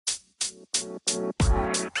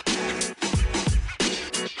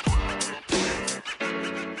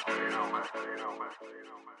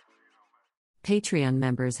Patreon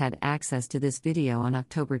members had access to this video on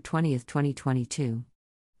October 20, 2022.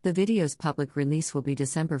 The video's public release will be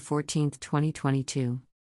December 14, 2022.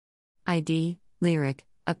 ID: Lyric,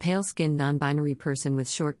 a pale-skinned non-binary person with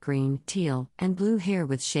short green, teal, and blue hair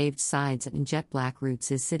with shaved sides and jet black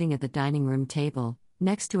roots is sitting at the dining room table,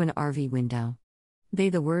 next to an RV window.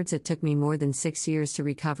 The words "it took me more than 6 years to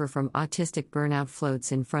recover from autistic burnout"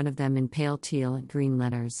 floats in front of them in pale teal and green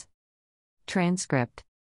letters. Transcript.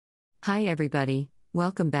 Hi everybody,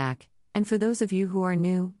 welcome back, and for those of you who are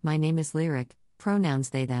new, my name is Lyric,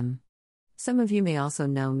 pronouns they them. Some of you may also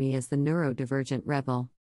know me as the neurodivergent rebel.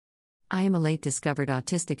 I am a late-discovered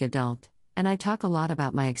autistic adult, and I talk a lot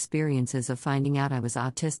about my experiences of finding out I was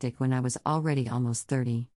autistic when I was already almost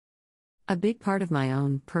 30. A big part of my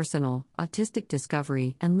own, personal, autistic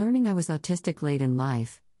discovery and learning I was autistic late in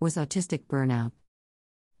life, was autistic burnout.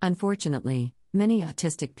 Unfortunately, many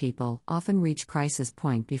autistic people often reach crisis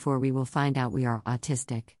point before we will find out we are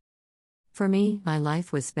autistic. For me, my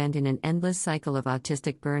life was spent in an endless cycle of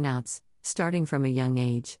autistic burnouts, starting from a young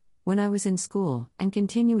age, when I was in school, and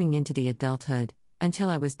continuing into the adulthood, until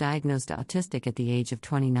I was diagnosed autistic at the age of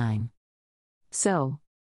 29. So,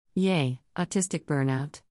 yay, autistic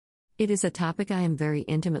burnout. It is a topic I am very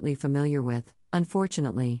intimately familiar with,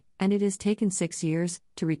 unfortunately, and it has taken 6 years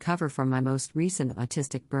to recover from my most recent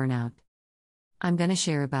autistic burnout. I'm going to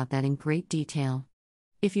share about that in great detail.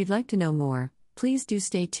 If you'd like to know more, please do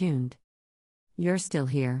stay tuned. You're still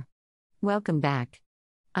here. Welcome back.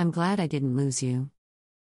 I'm glad I didn't lose you.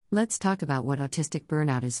 Let's talk about what autistic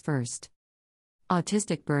burnout is first.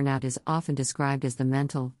 Autistic burnout is often described as the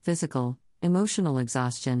mental, physical, emotional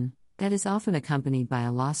exhaustion that is often accompanied by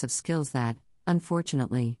a loss of skills that,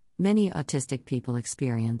 unfortunately, many autistic people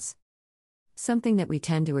experience. Something that we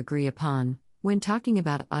tend to agree upon, when talking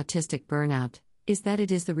about autistic burnout, is that it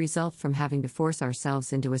is the result from having to force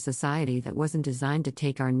ourselves into a society that wasn't designed to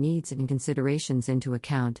take our needs and considerations into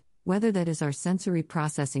account, whether that is our sensory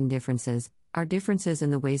processing differences, our differences in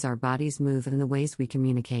the ways our bodies move and the ways we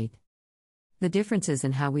communicate. The differences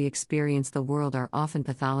in how we experience the world are often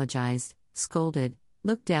pathologized, scolded,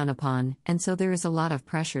 looked down upon, and so there is a lot of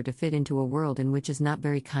pressure to fit into a world in which is not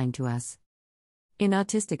very kind to us. In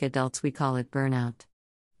autistic adults we call it burnout.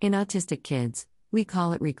 In autistic kids, we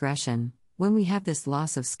call it regression, when we have this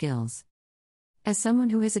loss of skills. As someone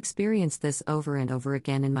who has experienced this over and over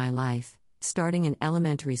again in my life, starting in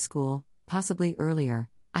elementary school, possibly earlier,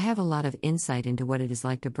 I have a lot of insight into what it is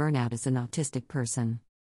like to burn out as an autistic person.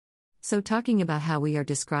 So talking about how we are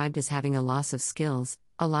described as having a loss of skills,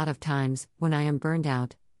 a lot of times, when I am burned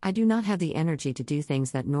out, I do not have the energy to do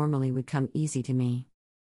things that normally would come easy to me.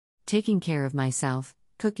 Taking care of myself,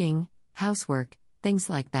 cooking, housework,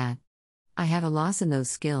 things like that. I have a loss in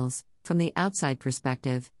those skills, from the outside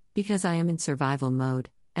perspective, because I am in survival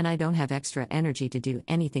mode, and I don't have extra energy to do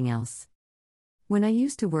anything else. When I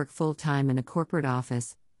used to work full-time in a corporate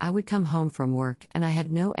office, I would come home from work and I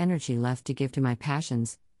had no energy left to give to my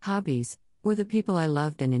passions, hobbies, or the people I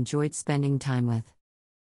loved and enjoyed spending time with.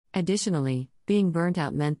 Additionally, being burnt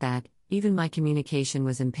out meant that, even my communication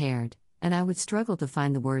was impaired, and I would struggle to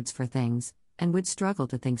find the words for things, and would struggle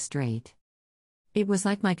to think straight. It was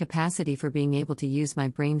like my capacity for being able to use my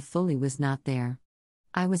brain fully was not there.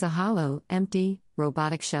 I was a hollow, empty,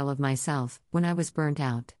 robotic shell of myself when I was burnt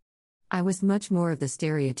out. I was much more of the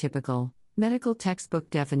stereotypical, medical textbook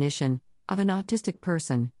definition of an autistic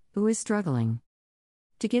person who is struggling.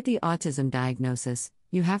 To get the autism diagnosis,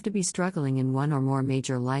 you have to be struggling in one or more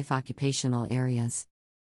major life occupational areas.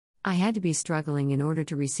 I had to be struggling in order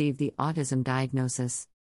to receive the autism diagnosis.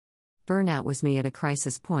 Burnout was me at a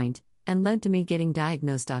crisis point, and led to me getting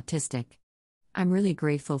diagnosed autistic. I'm really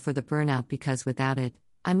grateful for the burnout because without it,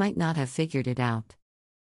 I might not have figured it out.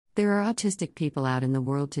 There are autistic people out in the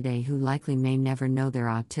world today who likely may never know they're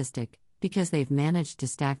autistic, because they've managed to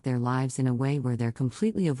stack their lives in a way where they're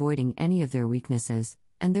completely avoiding any of their weaknesses,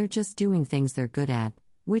 and they're just doing things they're good at,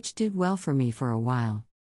 which did well for me for a while.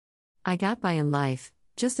 I got by in life,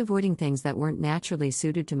 just avoiding things that weren't naturally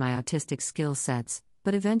suited to my autistic skill sets,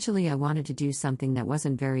 but eventually I wanted to do something that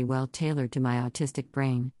wasn't very well tailored to my autistic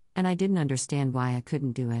brain, and I didn't understand why I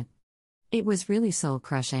couldn't do it. It was really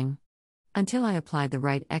soul-crushing. Until I applied the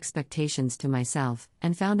right expectations to myself,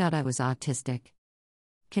 and found out I was autistic.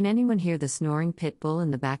 Can anyone hear the snoring pit bull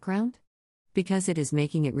in the background? Because it is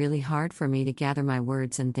making it really hard for me to gather my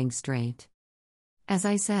words and think straight. As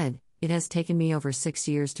I said, it has taken me over 6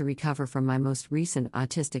 years to recover from my most recent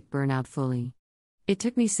autistic burnout fully. It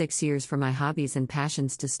took me 6 years for my hobbies and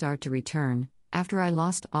passions to start to return, after I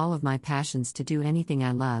lost all of my passions to do anything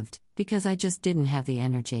I loved, because I just didn't have the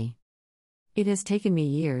energy. It has taken me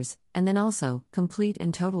years, and then also, complete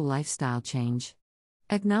and total lifestyle change.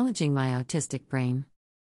 Acknowledging my autistic brain.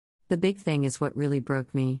 The big thing is what really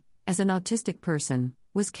broke me, as an autistic person,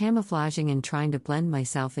 was camouflaging and trying to blend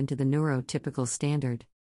myself into the neurotypical standard.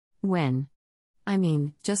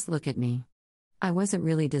 Just look at me. I wasn't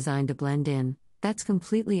really designed to blend in, that's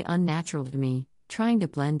completely unnatural to me, trying to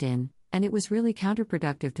blend in, and it was really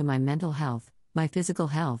counterproductive to my mental health, my physical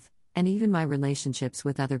health, and even my relationships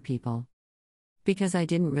with other people. Because I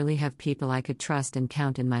didn't really have people I could trust and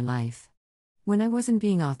count in my life. When I wasn't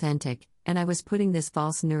being authentic, and I was putting this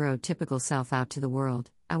false neurotypical self out to the world,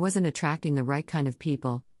 I wasn't attracting the right kind of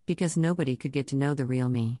people, because nobody could get to know the real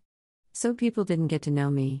me. So people didn't get to know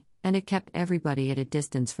me, and it kept everybody at a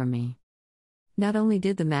distance from me. Not only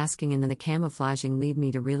did the masking and the camouflaging lead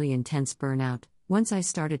me to really intense burnout, once I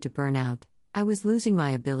started to burn out, I was losing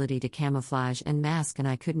my ability to camouflage and mask, and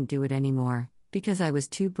I couldn't do it anymore, because I was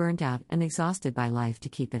too burnt out and exhausted by life to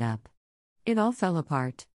keep it up. It all fell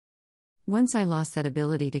apart. Once I lost that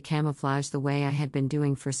ability to camouflage the way I had been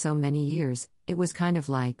doing for so many years, it was kind of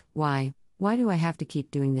like, why do I have to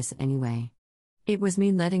keep doing this anyway? It was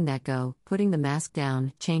me letting that go, putting the mask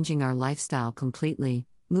down, changing our lifestyle completely,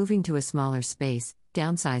 moving to a smaller space,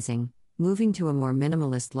 downsizing, moving to a more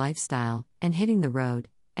minimalist lifestyle, and hitting the road,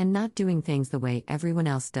 and not doing things the way everyone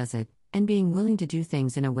else does it, and being willing to do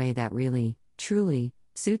things in a way that really, truly,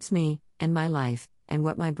 suits me, and my life, and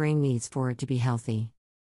what my brain needs for it to be healthy.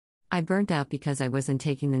 I burnt out because I wasn't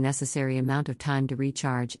taking the necessary amount of time to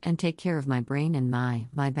recharge and take care of my brain and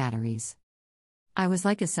my batteries. I was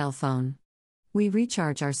like a cell phone. We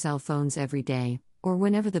recharge our cell phones every day, or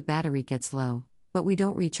whenever the battery gets low, but we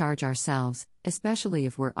don't recharge ourselves, especially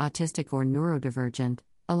if we're autistic or neurodivergent.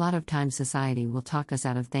 A lot of times society will talk us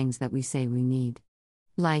out of things that we say we need.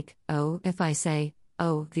 Like, if I say,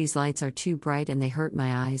 these lights are too bright and they hurt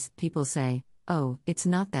my eyes, people say, it's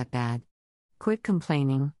not that bad. Quit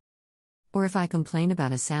complaining. Or if I complain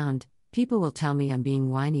about a sound, people will tell me I'm being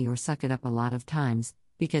whiny or suck it up a lot of times,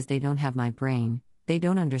 because they don't have my brain, they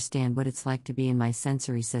don't understand what it's like to be in my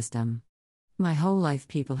sensory system. My whole life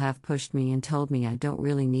people have pushed me and told me I don't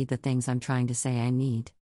really need the things I'm trying to say I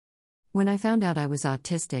need. When I found out I was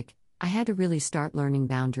autistic, I had to really start learning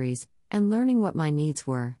boundaries, and learning what my needs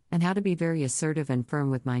were, and how to be very assertive and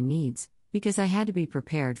firm with my needs, because I had to be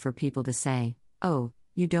prepared for people to say,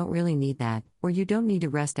 you don't really need that, or you don't need to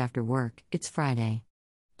rest after work, it's Friday.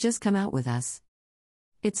 Just come out with us.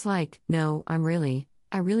 It's like, no, I really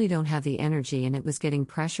don't have the energy, and it was getting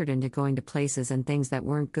pressured into going to places and things that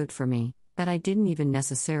weren't good for me, that I didn't even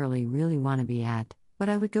necessarily really want to be at, but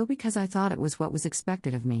I would go because I thought it was what was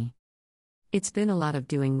expected of me. It's been a lot of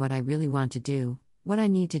doing what I really want to do, what I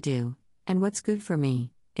need to do, and what's good for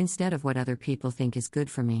me, instead of what other people think is good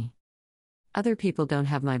for me. Other people don't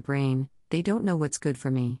have my brain, they don't know what's good for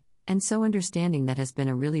me, and so understanding that has been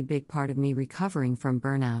a really big part of me recovering from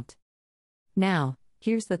burnout. Now,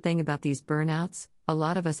 here's the thing about these burnouts, a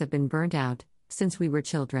lot of us have been burnt out since we were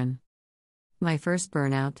children. My first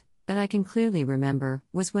burnout, that I can clearly remember,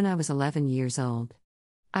 was when I was 11 years old.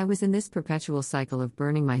 I was in this perpetual cycle of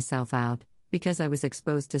burning myself out, because I was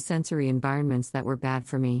exposed to sensory environments that were bad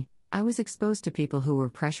for me. I was exposed to people who were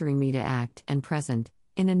pressuring me to act and present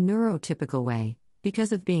in a neurotypical way,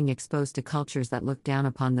 because of being exposed to cultures that looked down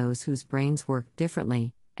upon those whose brains worked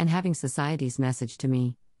differently, and having society's message to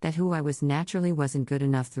me that who I was naturally wasn't good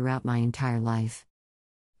enough throughout my entire life.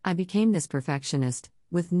 I became this perfectionist,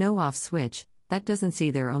 with no off switch, that doesn't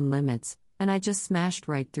see their own limits, and I just smashed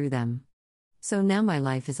right through them. So now my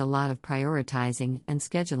life is a lot of prioritizing and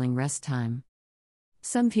scheduling rest time.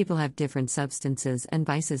 Some people have different substances and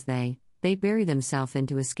vices they bury themselves in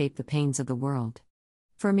to escape the pains of the world.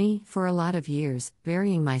 For me, for a lot of years,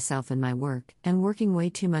 burying myself in my work and working way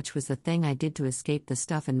too much was the thing I did to escape the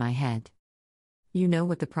stuff in my head. You know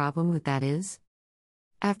what the problem with that is?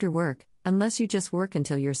 After work, unless you just work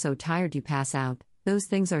until you're so tired you pass out, those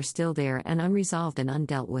things are still there and unresolved and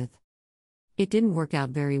undealt with. It didn't work out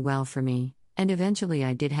very well for me, and eventually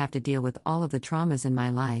I did have to deal with all of the traumas in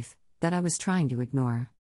my life that I was trying to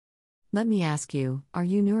ignore. Let me ask you, are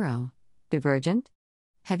you neurodivergent?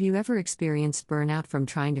 Have you ever experienced burnout from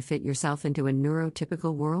trying to fit yourself into a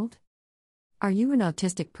neurotypical world? Are you an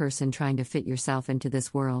autistic person trying to fit yourself into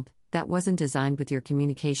this world that wasn't designed with your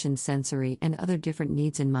communication, sensory, and other different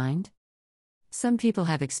needs in mind? Some people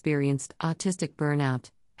have experienced autistic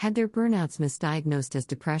burnout, had their burnouts misdiagnosed as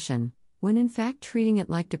depression, when in fact treating it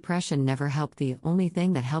like depression never helped. The only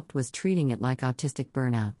thing that helped was treating it like autistic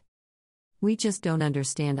burnout. We just don't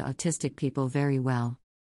understand autistic people very well.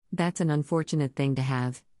 That's an unfortunate thing to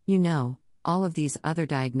have, all of these other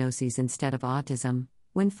diagnoses instead of autism,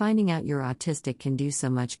 when finding out you're autistic can do so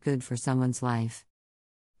much good for someone's life.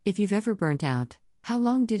 If you've ever burnt out, how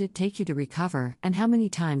long did it take you to recover, and how many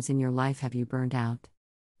times in your life have you burnt out?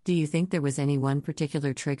 Do you think there was any one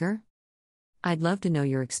particular trigger? I'd love to know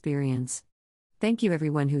your experience. Thank you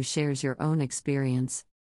everyone who shares your own experience.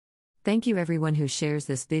 Thank you everyone who shares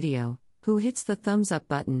this video, who hits the thumbs up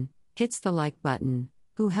button, hits the like button,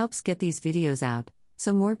 who helps get these videos out,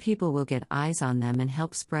 so more people will get eyes on them and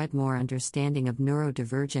help spread more understanding of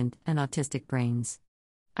neurodivergent and autistic brains.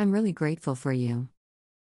 I'm really grateful for you.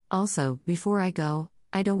 Also, before I go,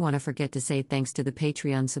 I don't want to forget to say thanks to the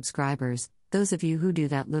Patreon subscribers, those of you who do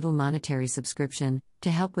that little monetary subscription,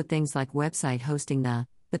 to help with things like website hosting,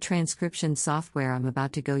 the transcription software I'm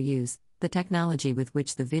about to go use, the technology with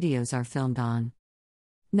which the videos are filmed on.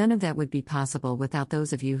 None of that would be possible without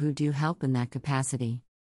those of you who do help in that capacity.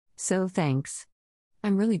 So thanks.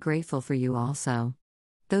 I'm really grateful for you also.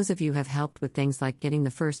 Those of you have helped with things like getting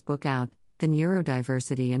the first book out, the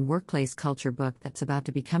Neurodiversity and Workplace Culture book that's about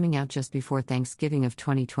to be coming out just before Thanksgiving of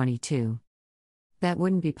 2022. That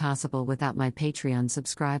wouldn't be possible without my Patreon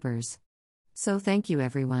subscribers. So thank you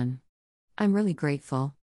everyone. I'm really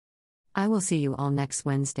grateful. I will see you all next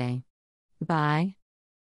Wednesday. Bye.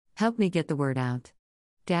 Help me get the word out.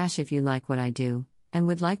 If you like what I do, and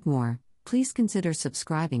would like more, please consider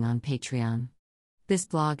subscribing on Patreon. This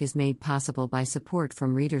blog is made possible by support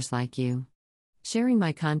from readers like you. Sharing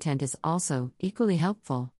my content is also equally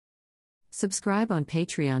helpful. Subscribe on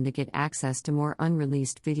Patreon to get access to more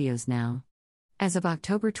unreleased videos now. As of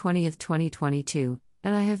October 20th, 2022,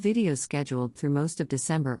 and I have videos scheduled through most of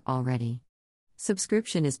December already.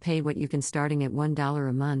 Subscription is paid what you can starting at $1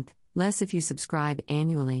 a month, less if you subscribe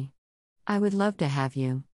annually. I would love to have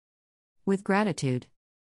you. With gratitude.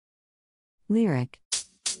 Lyric.